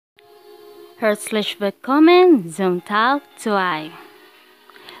Herzlich willkommen zum Teil 2.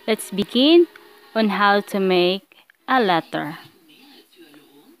 Let's begin on how to make a letter.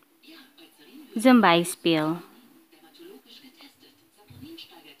 Zum Beispiel.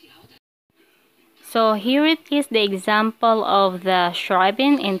 So here it is the example of the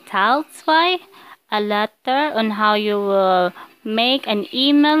Schreiben in Teil 2, a letter on how you will make an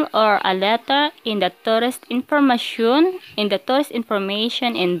email or a letter in the Touristeninformation in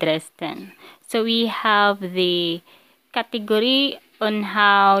Dresden. So we have the category on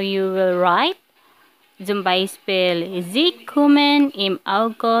how you will write. Zum Beispiel, Sie kommen im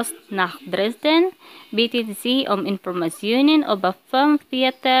August nach Dresden, bitten Sie Informationen über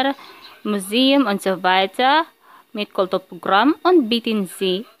Filmtheater, Museum und so weiter mit Kulturprogramm und bitten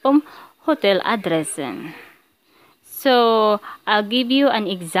Sie Hoteladressen. So, I'll give you an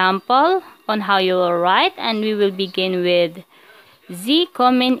example on how you will write, and we will begin with Sie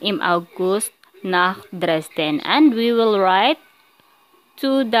kommen im August nach Dresden, and we will write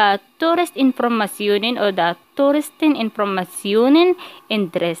to the Touristeninformationen or the Touristeninformationen in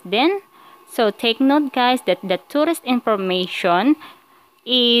Dresden. So take note, guys, that the tourist information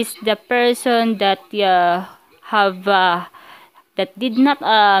is the person that that did not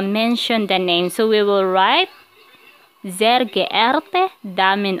mention the name. So we will write Sehr geehrte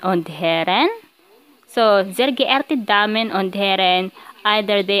Damen und Herren. So sehr geehrte Damen und Herren,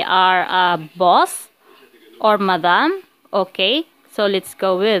 either they are a boss or madam. Okay, so let's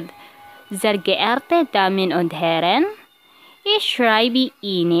go with Sehr geehrte Damen und Herren, ich schreibe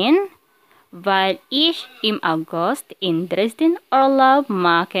Ihnen, weil ich im August in Dresden Urlaub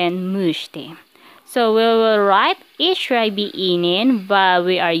machen möchte. So we will write ich schreibe Ihnen, weil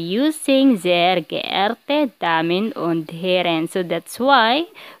we are using sehr geehrte Damen und Herren. So that's why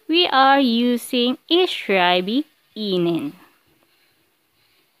we are using ich schreibe Ihnen.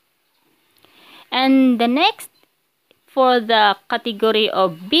 And the next, for the category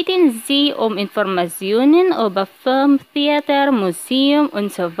of bitten Sie Informationen über Film, Theater, Museum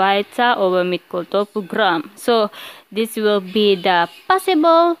und so weiter über mit Kulturprogramm. So this will be the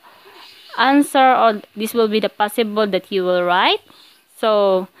possible answer, or this will be the possible that you will write.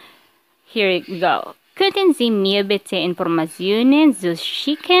 So here we go. Könnten Sie mir bitte Informationen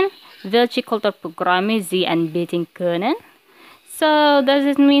zuschicken, welche Kulturprogramme Sie anbieten können? So does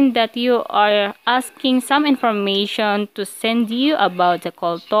it mean that you are asking some information to send you about the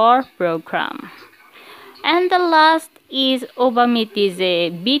culture program? And the last is über mit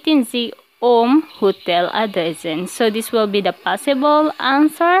diese bitten Sie Hoteladressen. So this will be the possible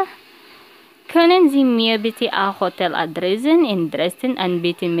answer. Können Sie mir bitte auch Hoteladressen in Dresden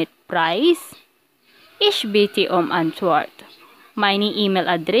anbieten mit Preis? Ich bitte Antwort. Meine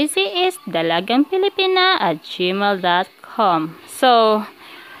E-Mail-Adresse ist Dalagang-Pilipina@gmail.com. So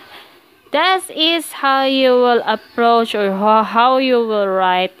that is how you will approach or how you will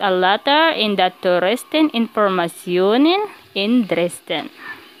write a letter in the Touristeninformationen in Dresden.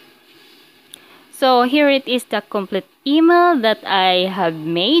 So here it is the complete email that I have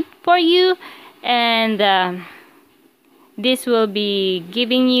made for you, and this will be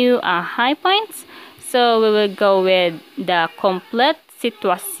giving you high points. So we will go with the complete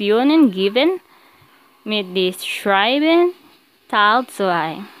Situationen given mit die Schreiben Teil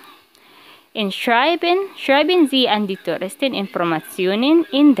 2. In schreiben Sie an die Touristeninformationen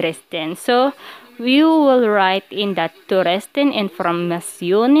in Dresden. So you will write in the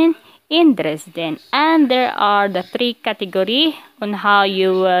Touristeninformationen in Dresden. And there are the 3 categories on how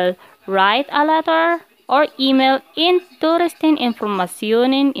you will write a letter or email in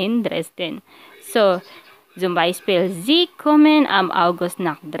Touristeninformationen in Dresden. So, zum Beispiel, Sie kommen am August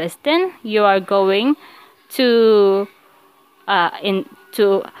nach Dresden. You are going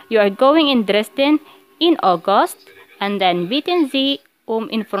in Dresden in August, and then bitten Sie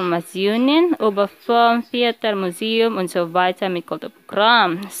Informationen über Film, Theater, Museum und so weiter mit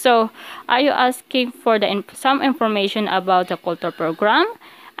Kulturprogramm. So, are you asking for some information about the culture program?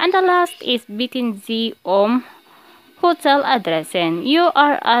 And the last is bitten Sie Hoteladressen. You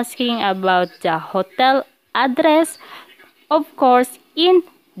are asking about the hotel address, of course, in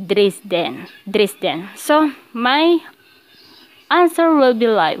Dresden. So my answer will be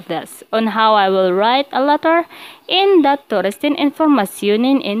like this on how I will write a letter in the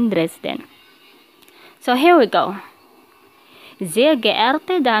Touristeninformationen in Dresden. So here we go. Sehr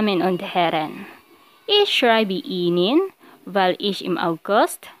geehrte Damen und Herren, ich schreibe Ihnen, weil ich im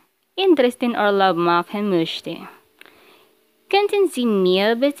August in Dresden Urlaub machen möchte. Könnten Sie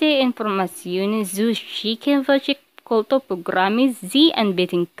mir bitte Informationen zuschicken, welche Kulturprogramme Sie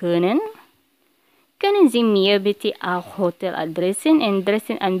anbieten können? Können Sie mir bitte auch Hoteladressen in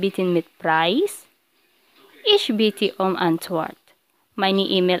Dresden anbieten mit Preis? Ich bitte Antwort. Meine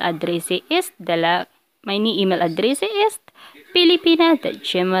E-Mail-Adresse ist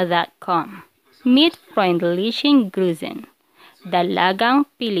filipina@gmail.com. Mit freundlichen Grüßen.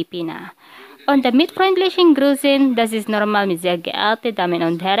 Dalagang-Pilipina. Und mit freundlichen Grüßen, das ist normal mit sehr geehrte Damen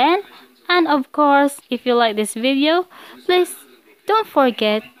und Herren. And of course, if you like this video, please don't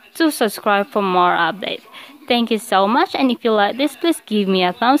forget to subscribe for more updates. Thank you so much, and if you like this, please give me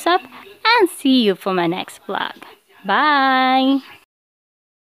a thumbs up and see you for my next vlog. Bye!